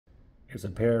Here's a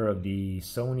pair of the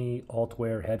Sony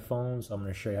Altwear headphones. I'm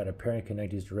going to show you how to pair and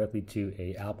connect these directly to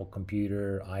a Apple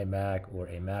computer, iMac, or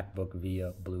a MacBook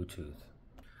via Bluetooth.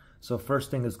 So first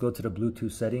thing is go to the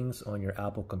Bluetooth settings on your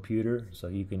Apple computer. So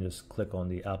you can just click on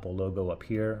the Apple logo up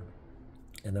here.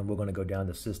 And then we're going to go down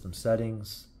to System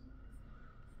Settings.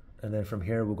 And then from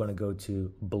here, we're going to go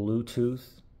to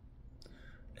Bluetooth.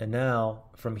 And now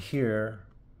from here,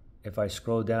 if I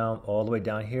scroll down all the way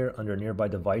down here under nearby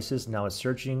devices, now it's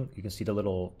searching. You can see the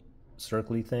little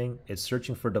circly thing. It's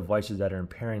searching for devices that are in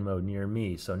pairing mode near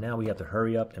me. So now we have to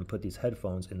hurry up and put these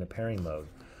headphones in the pairing mode.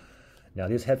 Now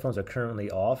these headphones are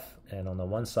currently off, and on the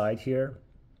one side here,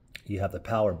 you have the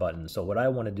power button. So what I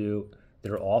want to do,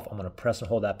 they're off. I'm going to press and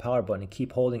hold that power button and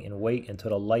keep holding and wait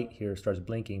until the light here starts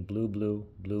blinking blue, blue,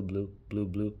 blue, blue, blue,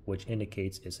 blue, which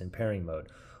indicates it's in pairing mode.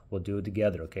 We'll do it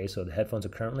together, okay? So the headphones are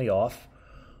currently off.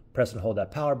 Press and hold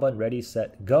that power button. Ready,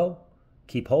 set, go.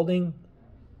 Keep holding.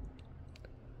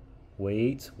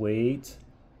 Wait, wait.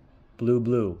 Blue,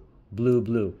 blue, blue,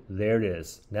 blue. There it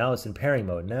is. Now it's in pairing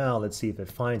mode. Now let's see if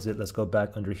it finds it. Let's go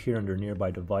back under here, under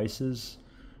nearby devices.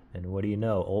 And what do you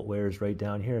know? Altwear is right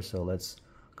down here. So let's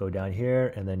go down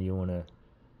here, and then you want to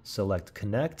select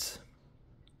connect.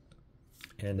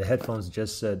 And the headphones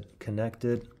just said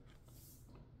connected.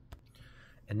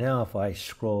 And now if I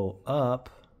scroll up,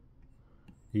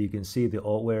 you can see the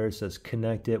Altwear says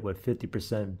connected with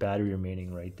 50% battery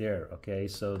remaining right there. Okay,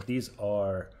 so these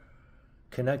are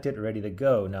connected, ready to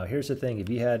go. Now here's the thing, if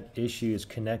you had issues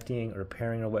connecting or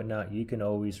pairing or whatnot, you can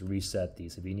always reset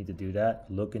these. If you need to do that,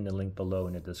 look in the link below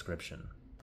in the description.